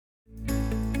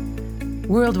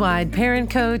Worldwide parent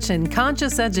coach and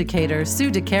conscious educator Sue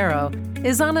DeCaro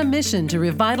is on a mission to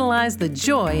revitalize the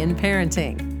joy in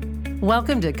parenting.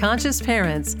 Welcome to Conscious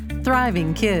Parents,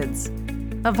 Thriving Kids,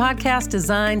 a podcast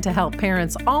designed to help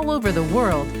parents all over the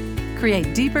world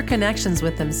create deeper connections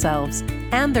with themselves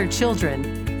and their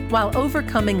children while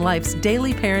overcoming life's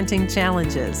daily parenting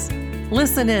challenges.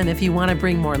 Listen in if you want to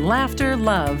bring more laughter,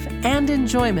 love, and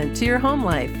enjoyment to your home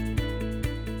life.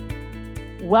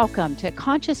 Welcome to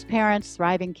Conscious Parents,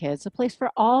 Thriving Kids, a place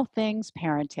for all things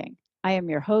parenting. I am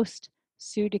your host,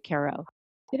 Sue DeCaro.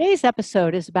 Today's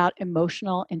episode is about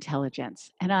emotional intelligence,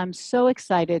 and I'm so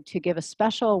excited to give a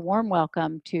special warm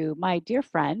welcome to my dear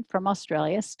friend from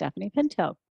Australia, Stephanie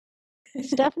Pinto.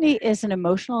 Stephanie is an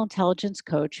emotional intelligence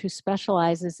coach who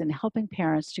specializes in helping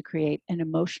parents to create an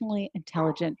emotionally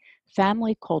intelligent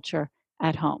family culture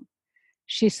at home.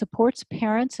 She supports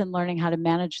parents in learning how to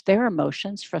manage their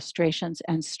emotions, frustrations,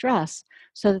 and stress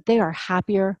so that they are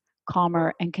happier,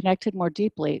 calmer, and connected more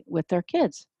deeply with their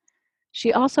kids.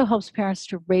 She also helps parents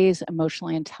to raise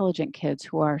emotionally intelligent kids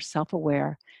who are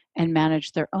self-aware and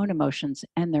manage their own emotions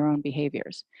and their own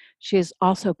behaviors. She is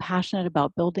also passionate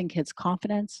about building kids'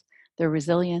 confidence, their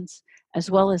resilience,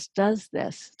 as well as does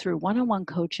this through one-on-one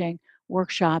coaching,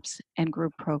 workshops, and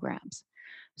group programs.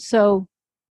 So,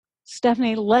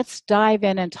 Stephanie, let's dive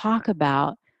in and talk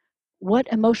about what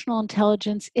emotional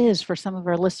intelligence is for some of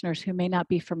our listeners who may not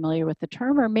be familiar with the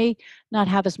term or may not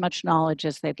have as much knowledge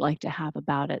as they'd like to have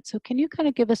about it. So can you kind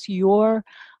of give us your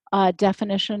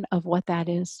definition of what that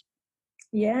is?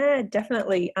 Yeah,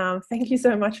 definitely. Thank you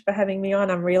so much for having me on.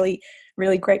 I'm really,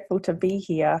 really grateful to be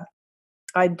here.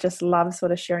 I just love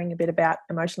sort of sharing a bit about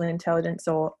emotional intelligence,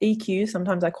 or EQ.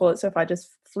 Sometimes I call it. So if I just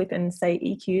flip and say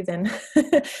EQ, then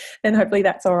then hopefully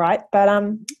that's all right. But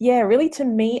yeah, really to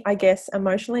me, I guess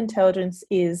emotional intelligence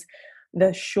is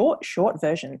the short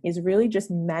version, is really just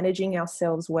managing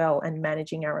ourselves well and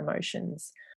managing our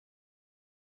emotions.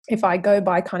 If I go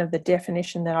by kind of the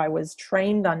definition that I was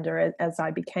trained under as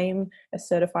I became a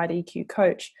certified EQ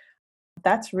coach,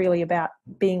 that's really about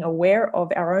being aware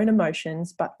of our own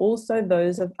emotions, but also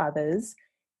those of others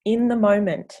in the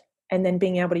moment, and then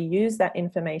being able to use that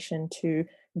information to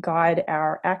guide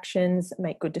our actions,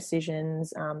 make good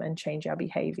decisions, and change our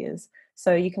behaviors.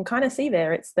 So you can kind of see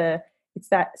there, it's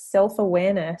that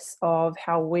self-awareness of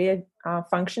how we're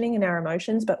functioning in our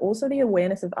emotions, but also the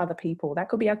awareness of other people. That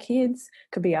could be our kids,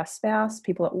 could be our spouse,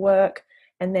 people at work,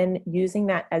 and then using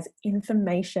that as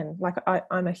information. Like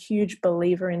I'm a huge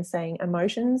believer in saying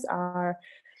emotions they're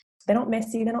not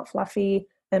messy, they're not fluffy,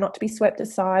 they're not to be swept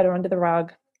aside or under the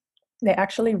rug. They're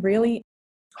actually really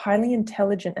highly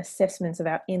intelligent assessments of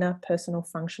our inner personal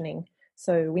functioning.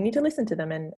 So we need to listen to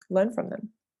them and learn from them.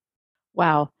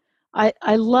 Wow.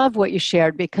 I love what you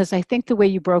shared because I think the way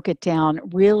you broke it down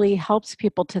really helps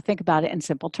people to think about it in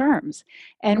simple terms.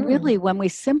 And really, when we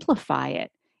simplify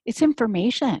it, it's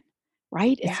information,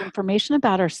 right? It's Yeah. information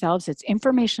about ourselves, it's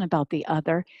information about the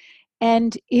other.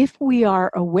 And if we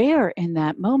are aware in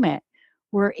that moment,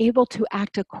 we're able to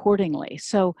act accordingly.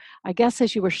 So I guess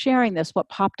as you were sharing this, what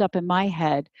popped up in my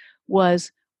head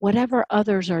was whatever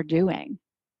others are doing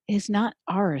is not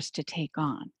ours to take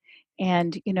on.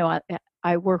 And, you know,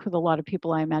 I work with a lot of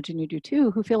people, I imagine you do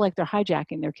too, who feel like they're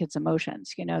hijacking their kids'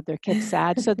 emotions. You know, their kids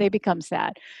sad, so they become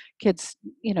sad. Kids,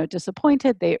 you know,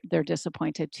 disappointed, they're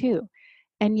disappointed too.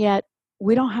 And yet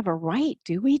we don't have a right,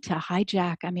 do we, to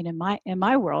hijack? I mean, in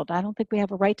my world, I don't think we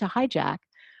have a right to hijack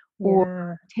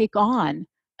or Yeah. take on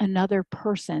another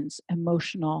person's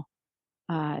emotional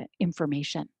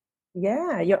information.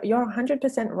 Yeah, you're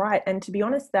 100% right. And to be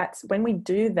honest, that's when we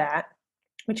do that,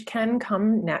 which can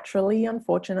come naturally,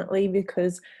 unfortunately,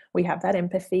 because we have that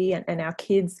empathy, and our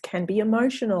kids can be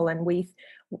emotional. And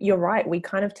you're right, we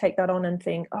kind of take that on and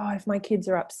think, oh, if my kids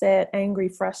are upset, angry,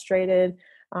 frustrated,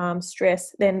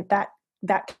 stressed, then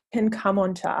that can come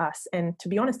onto us. And to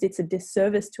be honest, it's a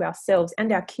disservice to ourselves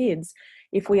and our kids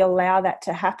if we allow that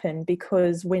to happen,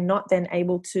 because we're not then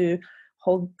able to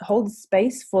hold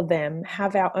space for them,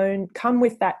 have our own, come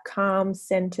with that calm,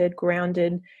 centered,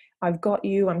 grounded, I've got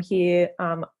you, I'm here,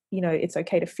 it's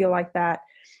okay to feel like that.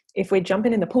 If we're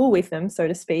jumping in the pool with them, so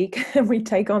to speak, and we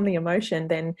take on the emotion,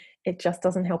 then it just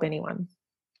doesn't help anyone.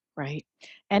 Right.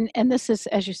 And this is,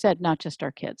 as you said, not just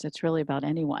our kids. It's really about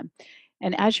anyone.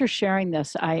 And as you're sharing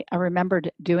this, I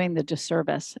remembered doing the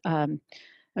disservice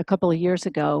a couple of years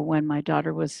ago when my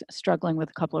daughter was struggling with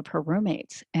a couple of her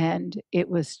roommates, and it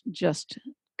was just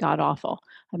god awful.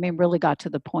 I mean, really got to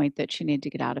the point that she needed to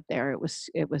get out of there. It was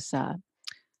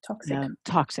Toxic.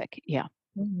 Toxic, yeah.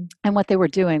 Mm-hmm. And what they were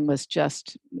doing was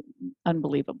just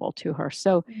unbelievable to her.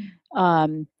 So,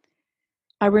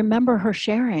 I remember her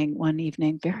sharing one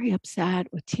evening, very upset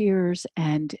with tears,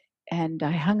 and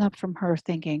I hung up from her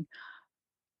thinking,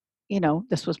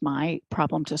 this was my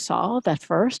problem to solve at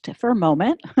first for a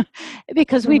moment,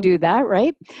 because we do that,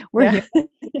 right? We're Yeah. here.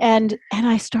 And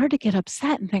I started to get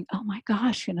upset and think, oh my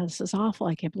gosh, this is awful.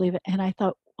 I can't believe it. And I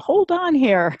thought, hold on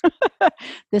here.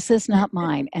 This is not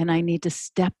mine. And I need to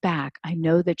step back. I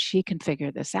know that she can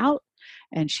figure this out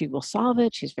and she will solve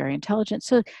it. She's very intelligent.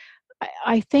 So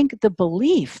I think the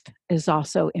belief is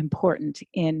also important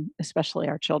in especially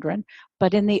our children,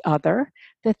 but in the other,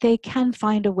 that they can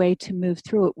find a way to move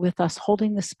through it with us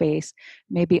holding the space,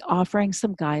 maybe offering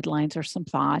some guidelines or some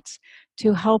thoughts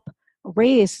to help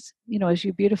raise, as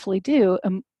you beautifully do,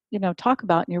 talk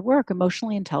about in your work,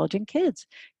 emotionally intelligent kids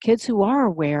who are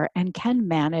aware and can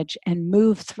manage and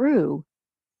move through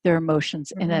their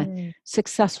emotions in a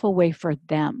successful way for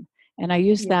them. And I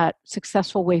use that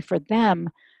successful way for them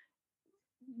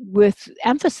with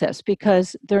emphasis,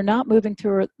 because they're not moving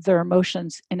through their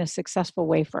emotions in a successful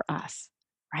way for us,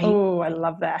 right? Oh, I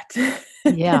love that.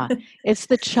 Yeah. It's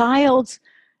the child's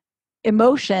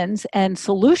emotions and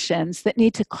solutions that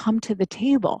need to come to the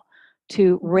table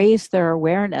to raise their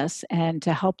awareness and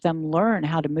to help them learn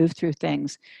how to move through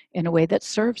things in a way that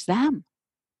serves them.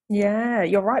 Yeah,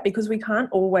 you're right, because we can't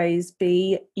always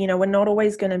be, we're not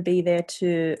always going to be there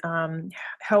to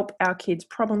help our kids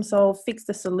problem solve, fix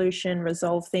the solution,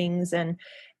 resolve things, and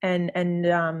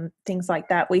things like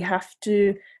that. We have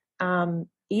to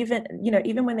even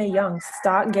when they're young,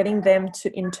 start getting them to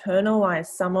internalize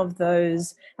some of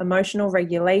those emotional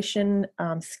regulation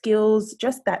skills,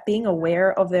 just that being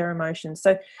aware of their emotions.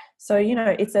 So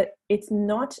it's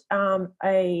not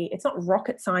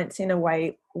rocket science in a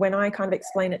way. When I kind of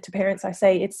explain it to parents, I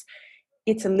say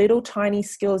it's a little tiny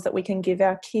skills that we can give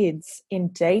our kids in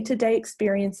day-to-day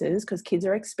experiences, because kids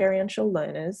are experiential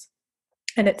learners.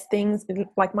 And it's things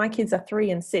like, my kids are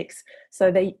 3 and 6,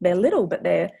 so they're little, but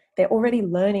they're already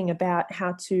learning about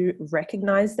how to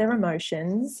recognize their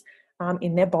emotions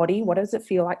in their body. What does it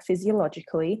feel like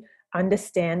physiologically?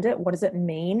 Understand it. What does it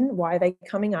mean? Why are they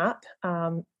coming up?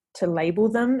 To label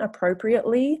them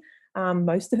appropriately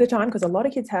most of the time, because a lot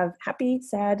of kids have happy,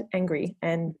 sad, angry,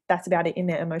 and that's about it in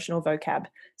their emotional vocab.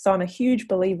 So I'm a huge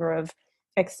believer of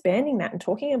expanding that and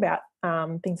talking about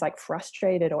things like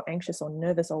frustrated or anxious or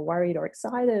nervous or worried or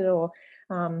excited or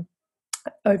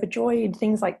overjoyed,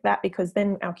 things like that, because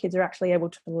then our kids are actually able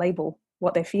to label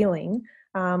what they're feeling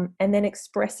and then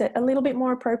express it a little bit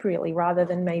more appropriately, rather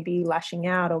than maybe lashing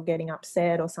out or getting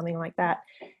upset or something like that.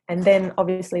 And then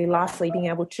obviously, lastly, being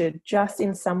able to just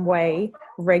in some way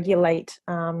regulate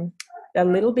a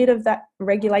little bit of that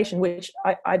regulation, which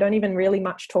I don't even really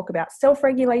much talk about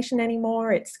self-regulation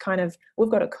anymore. It's kind of,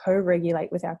 we've got to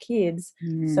co-regulate with our kids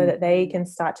so that they can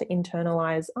start to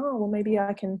internalize, oh, well, maybe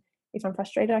I can, if I'm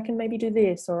frustrated, I can maybe do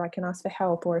this, or I can ask for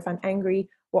help, or if I'm angry,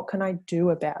 what can I do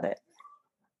about it?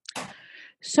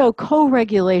 So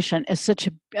co-regulation is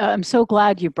I'm so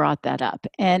glad you brought that up.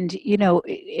 And,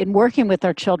 in working with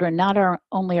our children,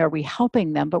 only are we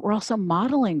helping them, but we're also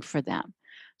modeling for them.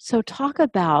 So talk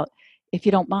about, if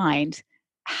you don't mind,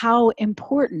 how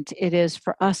important it is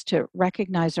for us to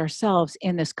recognize ourselves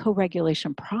in this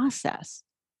co-regulation process.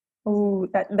 Oh,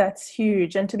 that's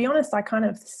huge. And to be honest, I kind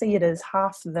of see it as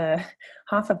half of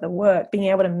the work, being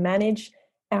able to manage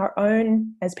our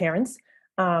own, as parents,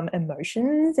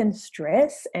 emotions and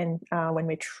stress, and when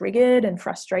we're triggered, and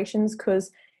frustrations, because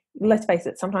let's face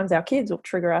it, sometimes our kids will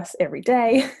trigger us every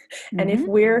day. And if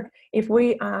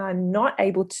we are not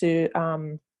able to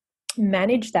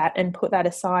manage that and put that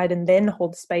aside, and then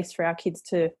hold space for our kids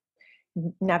to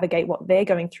navigate what they're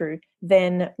going through,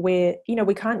 then we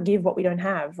can't give what we don't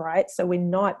have, right? So we're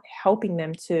not helping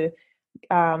them to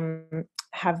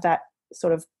have that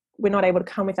sort of, we're not able to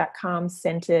come with that calm,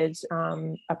 centered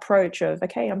approach of,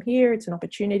 okay, I'm here, it's an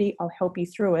opportunity, I'll help you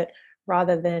through it,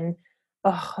 rather than,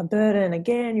 oh, a burden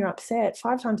again, you're upset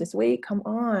 5 times this week, come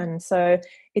on. So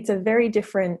it's a very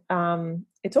different,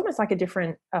 it's almost like a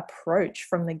different approach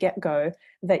from the get-go,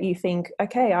 that you think,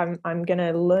 okay, I'm going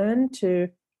to learn to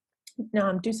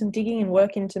do some digging and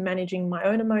work into managing my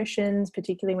own emotions,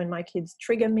 particularly when my kids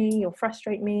trigger me or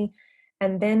frustrate me.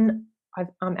 And then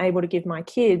I'm able to give my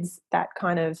kids that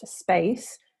kind of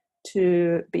space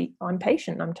to be, I'm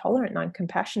patient, I'm tolerant, and I'm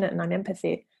compassionate, and I'm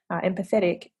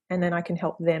empathetic, and then I can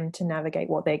help them to navigate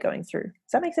what they're going through.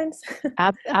 Does that make sense?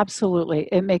 Absolutely.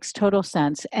 It makes total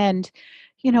sense. And,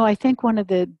 I think one of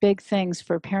the big things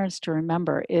for parents to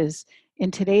remember is,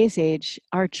 in today's age,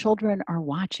 our children are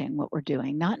watching what we're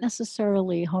doing, not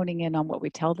necessarily honing in on what we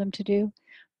tell them to do,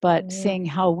 but seeing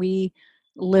how we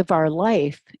live our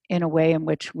life in a way in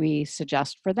which we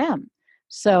suggest for them.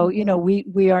 So,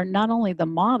 we are not only the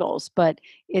models, but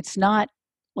it's not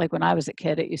like when I was a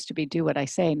kid, it used to be do what I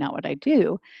say, not what I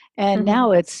do. And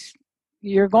now it's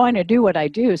you're going to do what I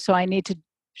do. So I need to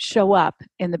show up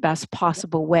in the best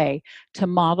possible way to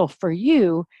model for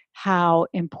you how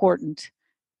important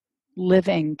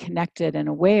living connected and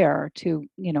aware to,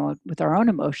 with our own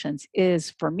emotions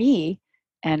is for me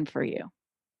and for you,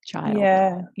 child.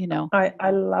 Yeah,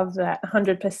 I love that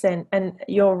 100%. And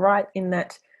you're right in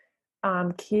that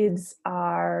kids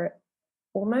are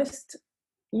almost,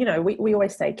 we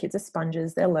always say kids are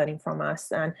sponges. They're learning from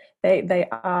us, and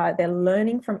they're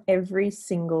learning from every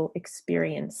single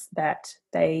experience that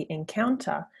they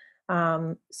encounter.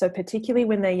 So particularly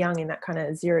when they're young, in that kind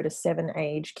of 0 to 7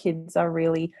 age, kids are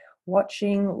really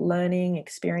watching, learning,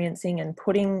 experiencing, and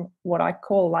putting what I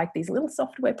call like these little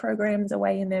software programs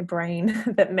away in their brain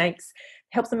that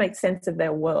helps them make sense of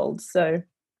their world. So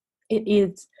it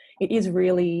is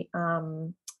really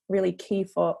really key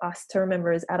for us to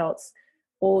remember as adults,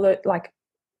 all that, like,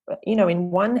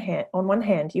 on one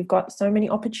hand you've got so many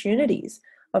opportunities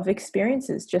of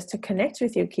experiences just to connect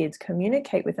with your kids,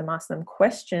 communicate with them, ask them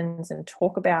questions, and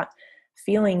talk about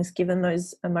feelings, given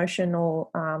those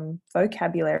emotional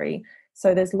vocabulary.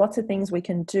 So there's lots of things we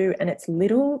can do, and it's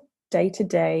little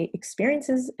day-to-day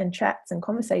experiences and chats and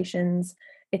conversations.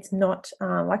 It's not,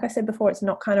 like I said before, it's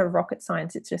not kind of rocket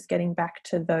science. It's just getting back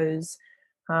to those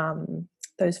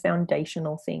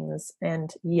foundational things.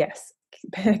 And yes,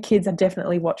 kids are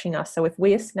definitely watching us. So if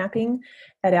we're snapping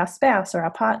at our spouse or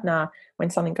our partner when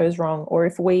something goes wrong, or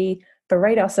if we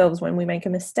berate ourselves when we make a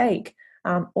mistake,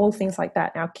 all things like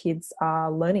that, our kids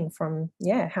are learning from,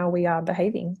 how we are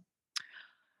behaving.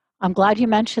 I'm glad you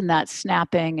mentioned that,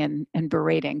 snapping and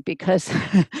berating, because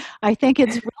I think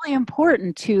it's really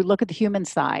important to look at the human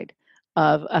side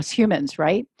of us humans,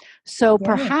 right? So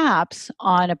perhaps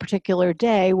on a particular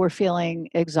day, we're feeling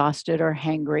exhausted or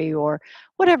hangry or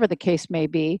whatever the case may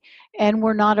be, and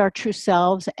we're not our true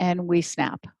selves, and we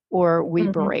snap or we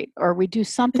berate or we do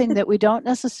something that we don't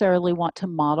necessarily want to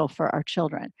model for our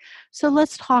children. So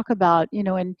let's talk about,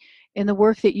 in the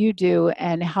work that you do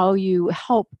and how you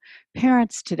help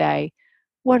parents today,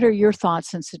 what are your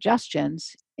thoughts and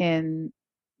suggestions in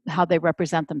how they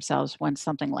represent themselves when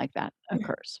something like that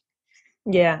occurs?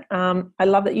 Yeah, I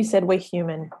love that you said we're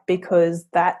human, because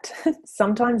that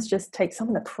sometimes just takes some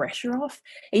of the pressure off.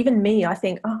 Even me, I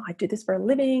think, oh, I do this for a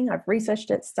living. I've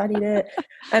researched it, studied it.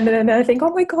 And then I think,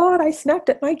 oh my God, I snapped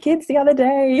at my kids the other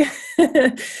day.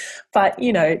 But,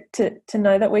 to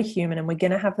know that we're human, and we're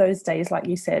going to have those days, like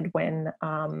you said, when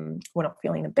we're not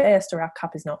feeling the best, or our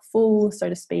cup is not full, so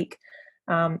to speak.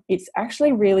 It's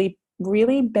actually really,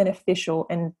 really beneficial.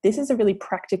 And this is a really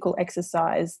practical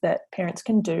exercise that parents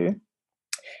can do.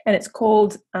 And it's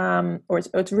called,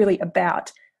 it's really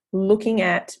about looking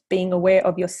at being aware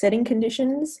of your setting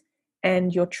conditions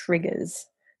and your triggers.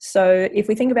 So if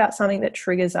we think about something that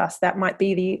triggers us, that might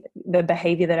be the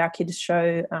behavior that our kids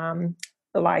show,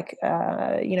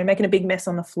 making a big mess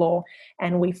on the floor,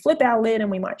 and we flip our lid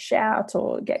and we might shout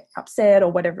or get upset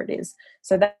or whatever it is.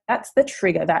 So that's the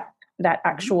trigger, that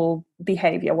actual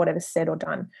behavior, whatever's said or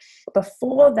done.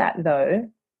 Before that, though,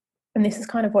 and this is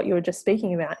kind of what you were just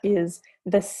speaking about, is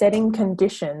the setting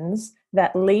conditions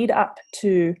that lead up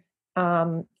to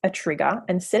a trigger.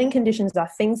 And setting conditions are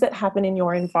things that happen in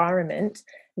your environment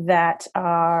that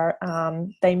are,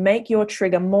 they make your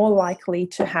trigger more likely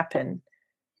to happen.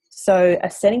 So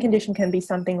a setting condition can be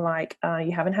something like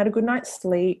you haven't had a good night's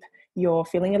sleep, you're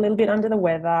feeling a little bit under the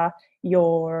weather,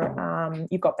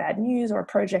 you've got bad news, or a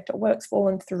project at work's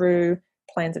fallen through,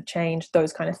 plans have changed,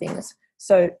 those kind of things.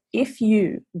 So if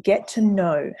you get to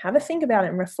know, have a think about it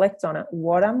and reflect on it,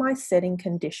 what are my setting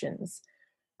conditions?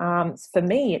 For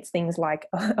me, it's things like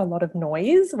a lot of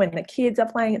noise. When the kids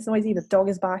are playing, it's noisy, the dog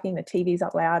is barking, the TV's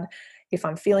up loud. If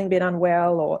I'm feeling a bit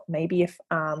unwell, or maybe if,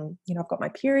 I've got my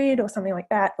period or something like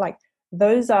that, like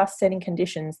those are setting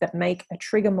conditions that make a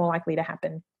trigger more likely to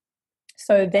happen.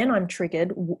 So then I'm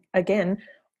triggered. Again,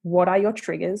 what are your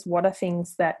triggers? What are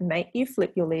things that make you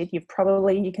flip your lid? You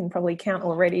can probably count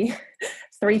already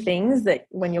 3 things that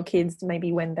when your kids,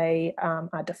 maybe when they are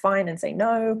defiant and say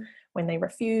no, when they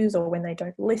refuse, or when they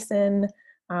don't listen,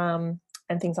 and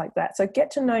things like that. So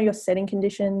get to know your setting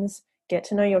conditions, get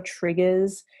to know your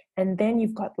triggers, and then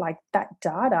you've got like that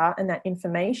data and that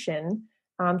information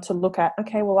to look at,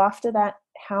 okay, well, after that,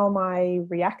 how am I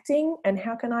reacting, and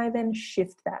how can I then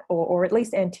shift that, or at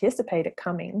least anticipate it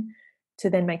coming, to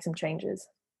then make some changes.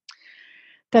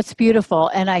 That's beautiful.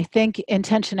 And I think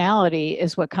intentionality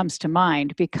is what comes to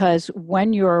mind, because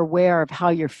when you're aware of how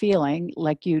you're feeling,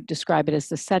 like you describe it as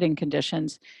the setting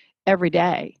conditions every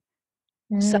day,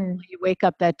 Mm. Suddenly you wake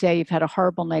up that day, you've had a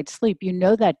horrible night's sleep. You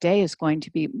know that day is going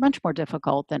to be much more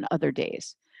difficult than other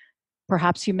days.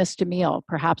 Perhaps you missed a meal.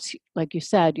 Perhaps, like you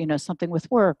said, something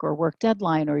with work or work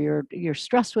deadline, or you're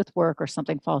stressed with work or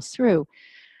something falls through.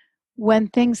 When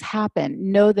things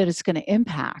happen, know that it's going to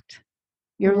impact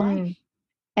your Mm. life.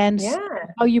 And Yeah.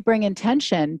 how you bring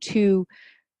intention to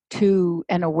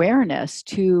an awareness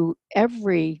to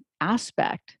every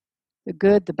aspect, the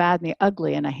good, the bad, and the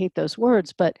ugly. And I hate those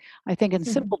words, but I think in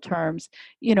simple terms,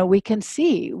 we can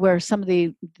see where some of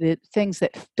the things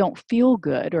that don't feel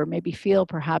good or maybe feel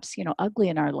perhaps, ugly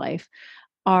in our life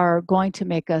are going to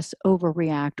make us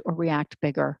overreact or react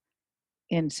bigger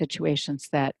in situations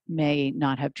that may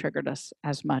not have triggered us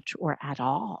as much or at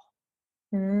all.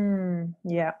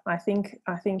 Yeah, I think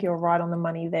you're right on the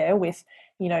money there with,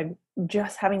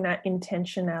 just having that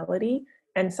intentionality.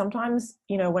 And sometimes,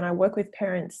 when I work with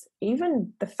parents,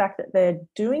 even the fact that they're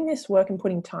doing this work and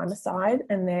putting time aside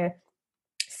and they're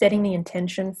setting the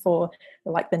intention for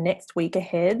like the next week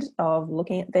ahead of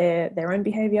looking at their own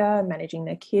behavior, managing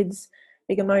their kids'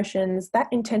 big emotions, that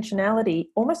intentionality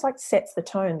almost like sets the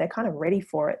tone. They're kind of ready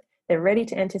for it. They're ready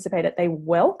to anticipate it. They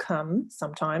welcome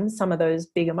sometimes some of those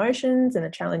big emotions and the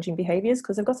challenging behaviors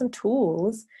because they've got some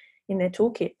tools in their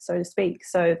toolkit, so to speak.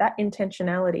 So that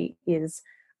intentionality is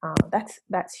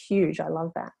that's huge. I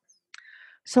love that.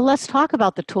 So let's talk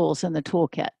about the tools in the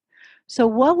toolkit. So,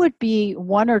 what would be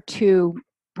one or two,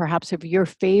 perhaps, of your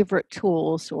favorite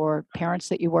tools, or parents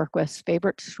that you work with,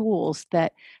 favorite tools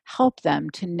that help them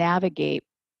to navigate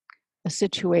a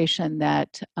situation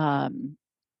that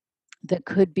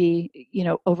could be,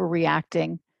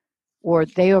 overreacting, or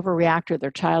they overreact, or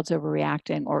their child's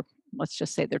overreacting, or let's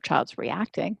just say their child's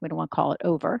reacting. We don't want to call it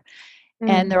over.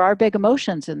 And Mm. there are big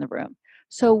emotions in the room.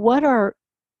 So, what are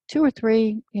two or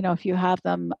three, if you have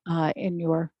them in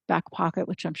your back pocket,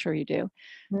 which I'm sure you do,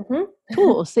 Hmm.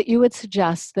 tools that you would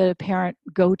suggest that a parent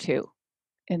go to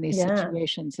in these Yeah.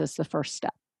 situations as the first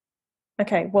step?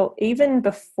 Okay, well, even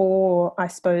before I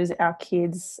suppose our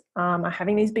kids are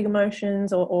having these big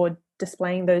emotions or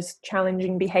displaying those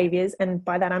challenging behaviors, and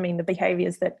by that I mean the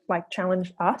behaviors that like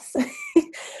challenge us,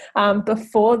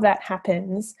 before that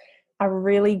happens, a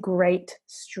really great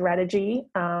strategy.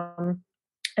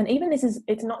 And even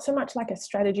it's not so much like a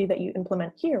strategy that you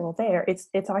implement here or there. It's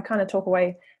I kind of talk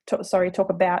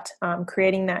about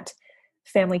creating that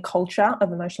family culture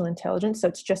of emotional intelligence. So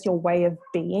it's just your way of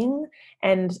being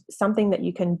and something that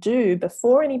you can do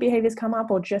before any behaviors come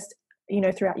up or just,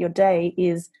 throughout your day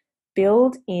is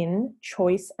build in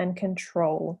choice and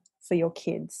control for your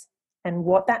kids. And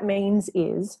what that means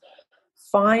is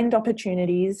find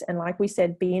opportunities and, like we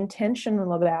said, be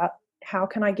intentional about how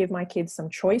can I give my kids some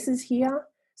choices here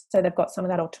so they've got some of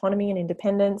that autonomy and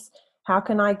independence. How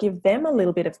can I give them a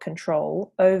little bit of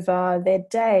control over their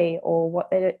day or what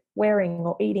they're wearing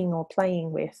or eating or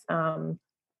playing with,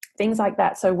 things like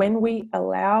that. So when we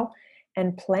allow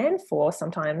and plan for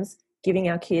sometimes giving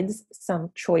our kids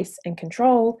some choice and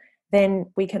control,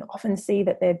 then we can often see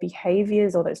that their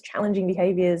behaviors or those challenging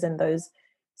behaviors and those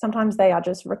sometimes they are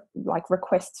just like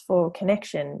requests for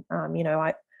connection.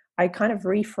 I kind of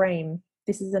reframe.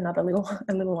 This is another little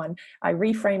a little one. I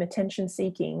reframe attention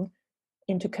seeking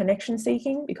into connection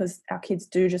seeking because our kids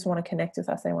do just want to connect with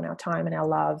us. They want our time and our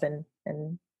love, and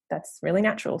that's really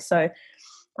natural. So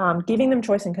giving them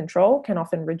choice and control can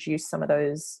often reduce some of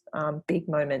those big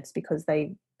moments because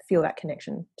they feel that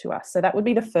connection to us. So that would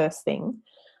be the first thing.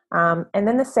 And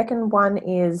then the second one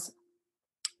is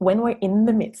when we're in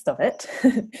the midst of it,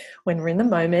 when we're in the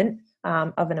moment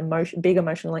of big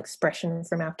emotional expression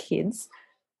from our kids,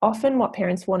 often what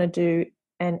parents want to do,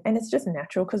 and it's just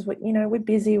natural because we're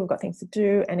busy, we've got things to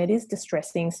do, and it is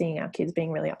distressing seeing our kids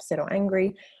being really upset or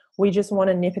angry. We just want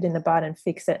to nip it in the bud and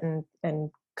fix it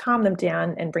and calm them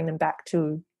down and bring them back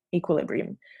to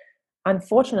equilibrium.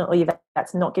 Unfortunately,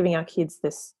 that's not giving our kids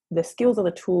the skills or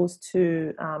the tools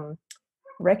to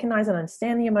recognize and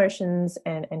understand the emotions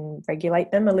and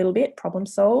regulate them a little bit, problem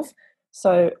solve.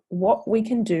 So what we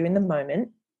can do in the moment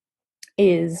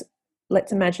is,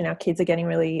 let's imagine our kids are getting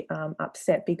really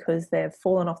upset because they've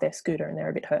fallen off their scooter and they're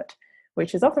a bit hurt,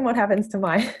 which is often what happens to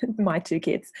my two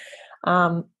kids.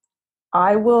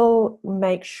 I will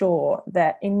make sure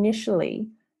that initially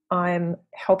I'm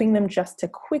helping them just to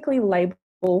quickly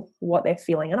label what they're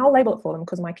feeling. And I'll label it for them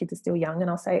because my kids are still young. And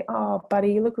I'll say, oh,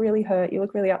 buddy, you look really hurt. You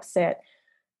look really upset.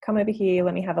 Come over here.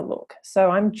 Let me have a look. So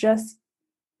I'm just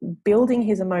building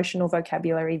his emotional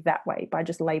vocabulary that way by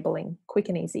just labeling, quick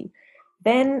and easy.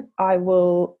 Then I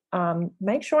will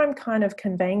make sure I'm kind of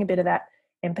conveying a bit of that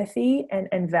empathy and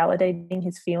validating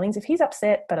his feelings. If he's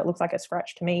upset, but it looks like a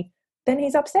scratch to me, then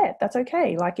he's upset. That's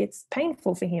okay. Like, it's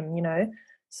painful for him, you know.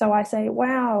 So I say,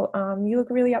 wow, you look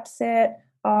really upset.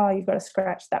 Oh, you've got a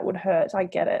scratch. That would hurt. I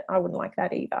get it. I wouldn't like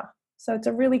that either. So it's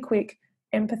a really quick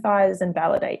empathize and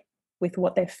validate with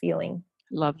what they're feeling.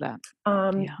 Love that.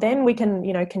 Yeah. Then we can,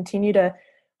 you know, continue to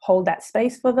hold that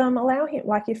space for them. Allow him,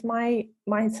 like if my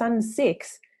son's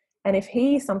 6, and if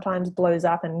he sometimes blows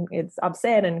up and is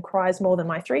upset and cries more than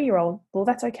my 3-year-old, well,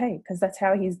 that's okay, because that's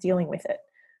how he's dealing with it.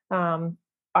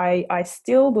 I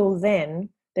still will then,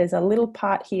 there's a little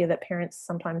part here that parents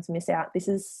sometimes miss out. This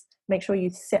is, make sure you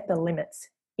set the limits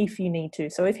if you need to.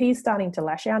 So if he's starting to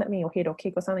lash out at me or hit or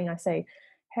kick or something, I say,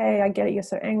 hey, I get it, you're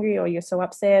so angry or you're so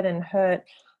upset and hurt.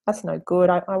 That's no good.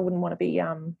 I wouldn't want to be,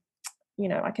 you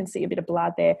know, I can see a bit of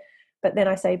blood there. But then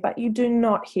I say, but you do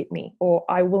not hit me, or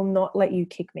I will not let you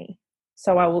kick me.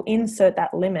 So I will insert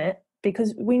that limit,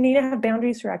 because we need to have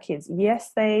boundaries for our kids.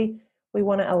 Yes, we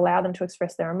want to allow them to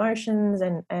express their emotions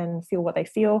and feel what they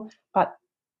feel, but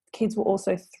kids will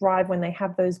also thrive when they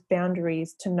have those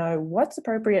boundaries to know what's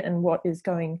appropriate and what is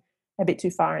going a bit too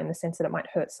far, in the sense that it might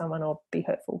hurt someone or be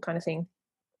hurtful, kind of thing.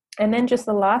 And then just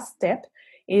the last step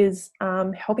is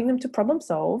helping them to problem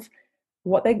solve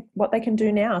what they can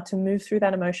do now to move through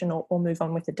that emotion or move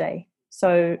on with the day.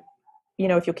 So, you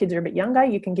know, if your kids are a bit younger,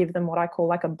 you can give them what I call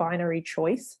like a binary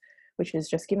choice, which is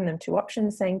just giving them 2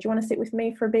 options, saying, do you want to sit with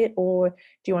me for a bit, or do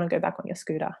you want to go back on your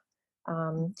scooter?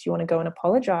 Do you want to go and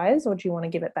apologize, or do you want to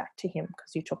give it back to him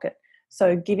because you took it?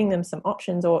 So giving them some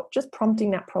options, or just prompting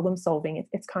that problem solving.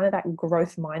 It's kind of that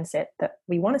growth mindset that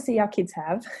we want to see our kids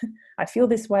have. I feel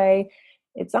this way.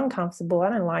 It's uncomfortable. I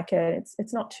don't like it.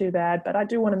 It's not too bad, but I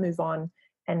do want to move on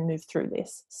and move through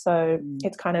this. So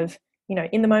it's kind of, you know,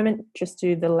 in the moment, just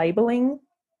do the labeling,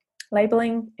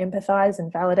 empathize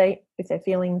and validate with their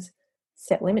feelings,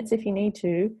 set limits if you need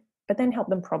to, but then help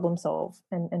them problem solve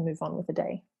and move on with the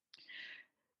day.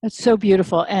 That's so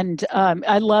beautiful. And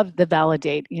I love the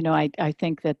validate. You know, I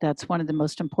think that that's one of the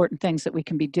most important things that we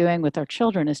can be doing with our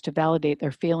children, is to validate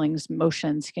their feelings,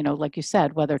 emotions, you know, like you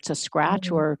said, whether it's a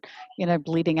scratch or, you know,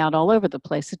 bleeding out all over the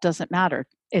place, it doesn't matter.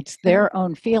 It's their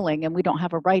own feeling, and we don't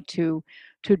have a right to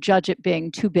judge it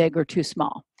being too big or too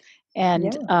small.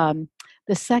 And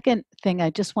the second thing I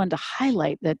just wanted to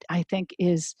highlight that I think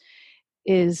is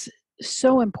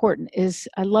so important is,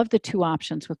 I love the 2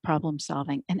 options with problem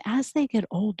solving. And as they get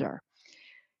older,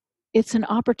 it's an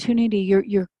opportunity.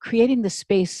 You're creating the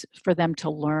space for them to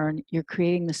learn. You're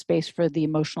creating the space for the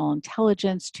emotional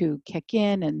intelligence to kick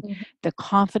in, and the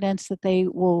confidence that they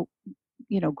will,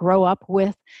 you know, grow up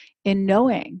with, in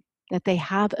knowing that they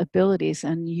have abilities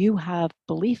and you have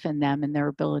belief in them and their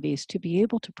abilities to be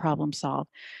able to problem solve.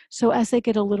 So as they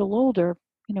get a little older,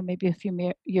 you know, maybe a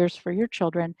few years for your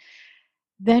children,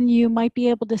 then you might be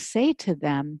able to say to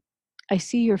them, I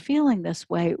see you're feeling this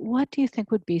way. What do you think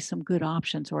would be some good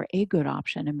options, or a good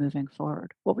option in moving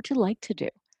forward? What would you like to do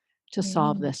to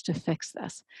solve this, to fix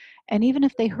this? And even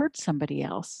if they hurt somebody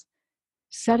else,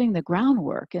 setting the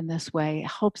groundwork in this way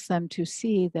helps them to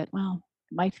see that, well,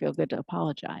 it might feel good to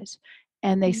apologize.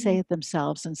 And they say it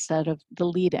themselves instead of the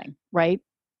leading, right?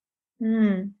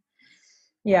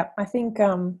 Yeah, I think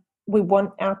we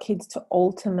want our kids to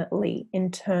ultimately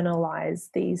internalize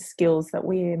these skills that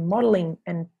we're modeling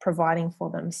and providing for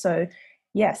them. So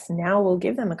yes, now we'll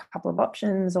give them a couple of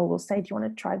options, or we'll say, do you want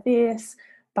to try this?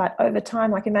 But over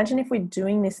time, like, imagine if we're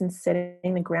doing this and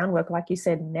setting the groundwork, like you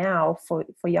said, now for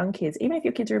young kids, even if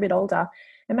your kids are a bit older,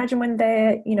 imagine when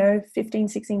they're, you know, 15,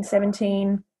 16,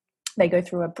 17, they go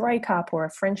through a breakup or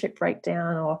a friendship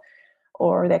breakdown,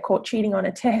 or they're caught cheating on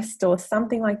a test or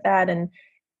something like that. And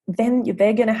then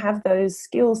they're going to have those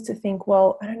skills to think,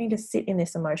 well, I don't need to sit in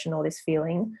this emotion or this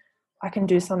feeling. I can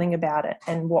do something about it.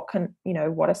 And what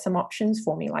are some options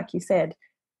for me? Like you said,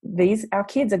 our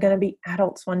kids are going to be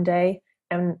adults one day.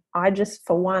 And I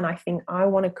think I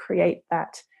want to create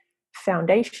that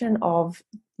foundation of,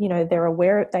 you know, they're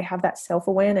aware, they have that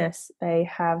self-awareness, they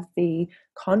have the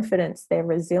confidence, they're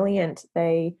resilient,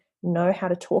 they know how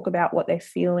to talk about what they're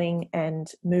feeling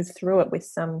and move through it with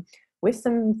some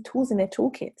tools in their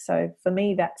toolkit. So for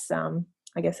me, that's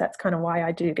I guess that's kind of why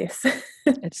I do this.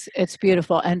 It's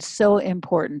beautiful and so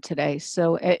important today.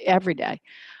 So every day.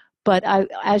 But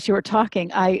as you were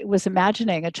talking, I was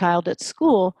imagining a child at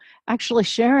school actually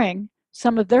sharing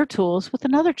some of their tools with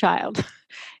another child.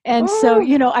 And so,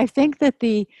 you know, I think that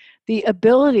the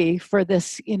ability for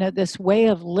this, you know, this way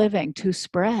of living to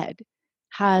spread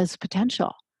has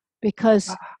potential,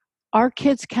 because our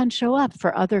kids can show up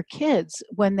for other kids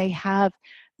when they have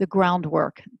the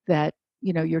groundwork that,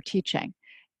 you know, you're teaching,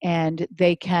 and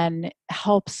they can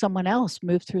help someone else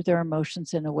move through their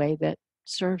emotions in a way that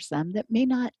serves them that may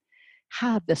not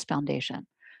have this foundation.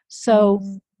 So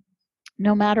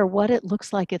no matter what it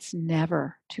looks like, it's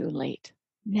never too late.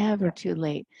 Never too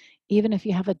late. Even if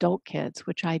you have adult kids,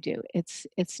 which I do, it's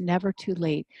never too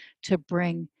late to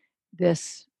bring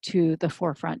this to the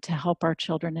forefront to help our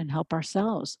children and help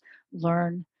ourselves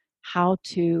learn how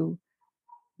to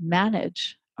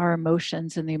manage our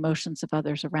emotions and the emotions of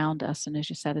others around us. And as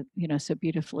you said, so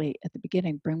beautifully at the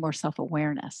beginning, bring more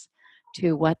self-awareness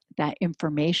to what that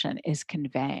information is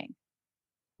conveying.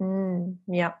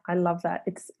 Yeah, I love that.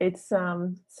 It's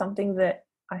something that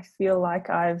I feel like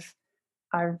I've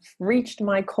reached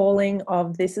my calling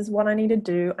of, this is what I need to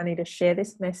do. I need to share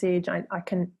this message. I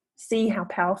can see how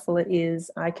powerful it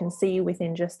is. I can see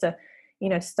within just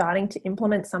starting to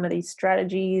implement some of these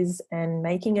strategies and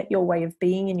making it your way of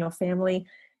being in your family.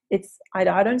 I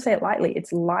don't say it lightly.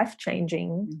 It's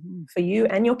life-changing for you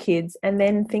and your kids. And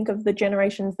then think of the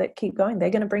generations that keep going.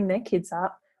 They're going to bring their kids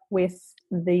up with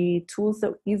the tools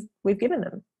that we've given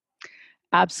them.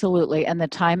 Absolutely. And the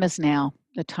time is now.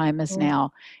 The time is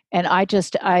now. And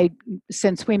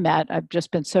since we met, I've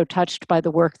just been so touched by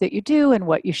the work that you do and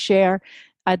what you share.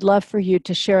 I'd love for you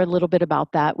to share a little bit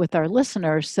about that with our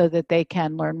listeners so that they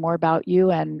can learn more about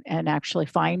you and actually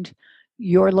find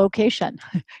your location,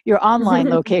 your online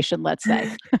location, let's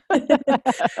say.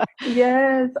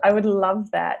 Yes, I would love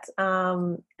that.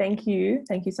 Thank you.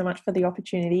 Thank you so much for the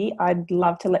opportunity. I'd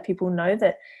love to let people know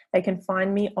that they can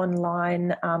find me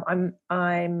online.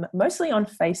 I'm mostly on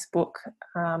Facebook.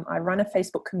 I run a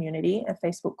Facebook community, a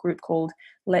Facebook group called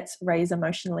Let's Raise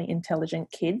Emotionally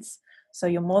Intelligent Kids. So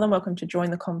you're more than welcome to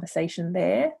join the conversation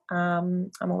there.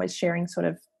 I'm always sharing sort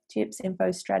of tips,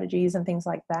 info, strategies, and things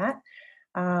like that.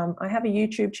 I have a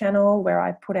YouTube channel where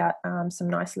I put out some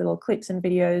nice little clips and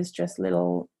videos, just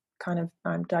little kind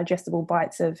of digestible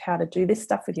bites of how to do this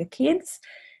stuff with your kids.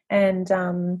 And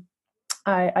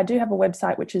I do have a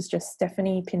website, which is just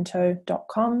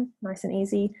stephaniepinto.com, nice and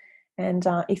easy. And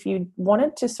if you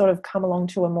wanted to sort of come along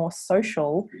to a more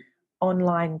social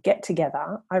online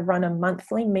get-together, I run a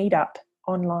monthly meetup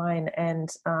online,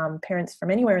 and parents from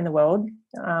anywhere in the world,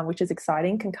 which is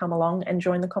exciting, can come along and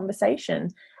join the conversation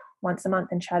once a month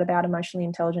and chat about emotionally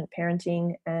intelligent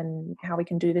parenting and how we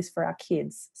can do this for our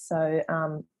kids. So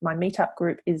my meetup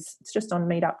group it's just on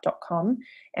meetup.com,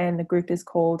 and the group is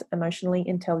called Emotionally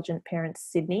Intelligent Parents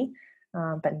Sydney,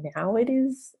 but now it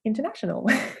is international.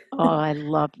 Oh, I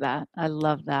love that. I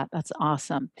love that. That's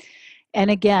awesome. And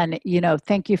again,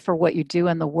 thank you for what you do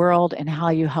in the world and how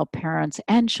you help parents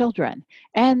and children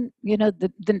and,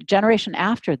 the generation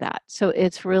after that. So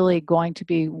it's really going to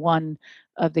be one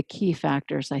of the key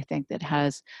factors, I think, that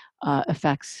has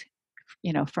effects,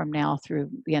 from now through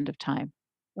the end of time.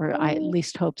 Or I at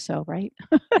least hope so, right?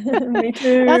 Me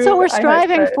too. That's what we're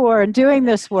striving for and doing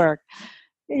this work.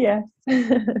 Yes.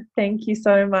 Thank you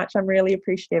so much. I'm really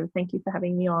appreciative. Thank you for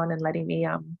having me on and letting me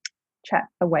chat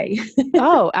away.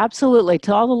 Oh, absolutely.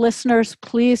 To all the listeners,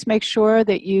 please make sure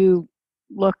that you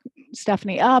look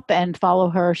Stephanie up and follow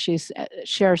her. She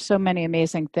shares so many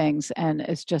amazing things and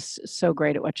is just so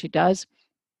great at what she does.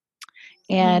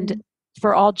 And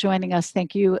for all joining us,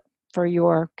 thank you for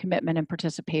your commitment and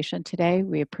participation today.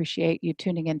 We appreciate you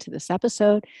tuning into this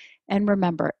episode. And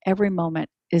remember, every moment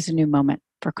is a new moment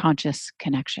for conscious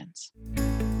connections.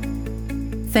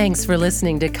 Thanks for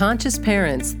listening to Conscious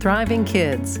Parents, Thriving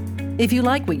Kids. If you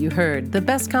like what you heard, the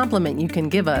best compliment you can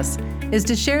give us is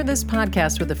to share this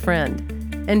podcast with a friend.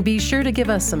 And be sure to give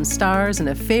us some stars and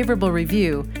a favorable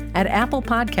review at Apple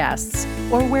Podcasts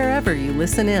or wherever you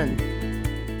listen in.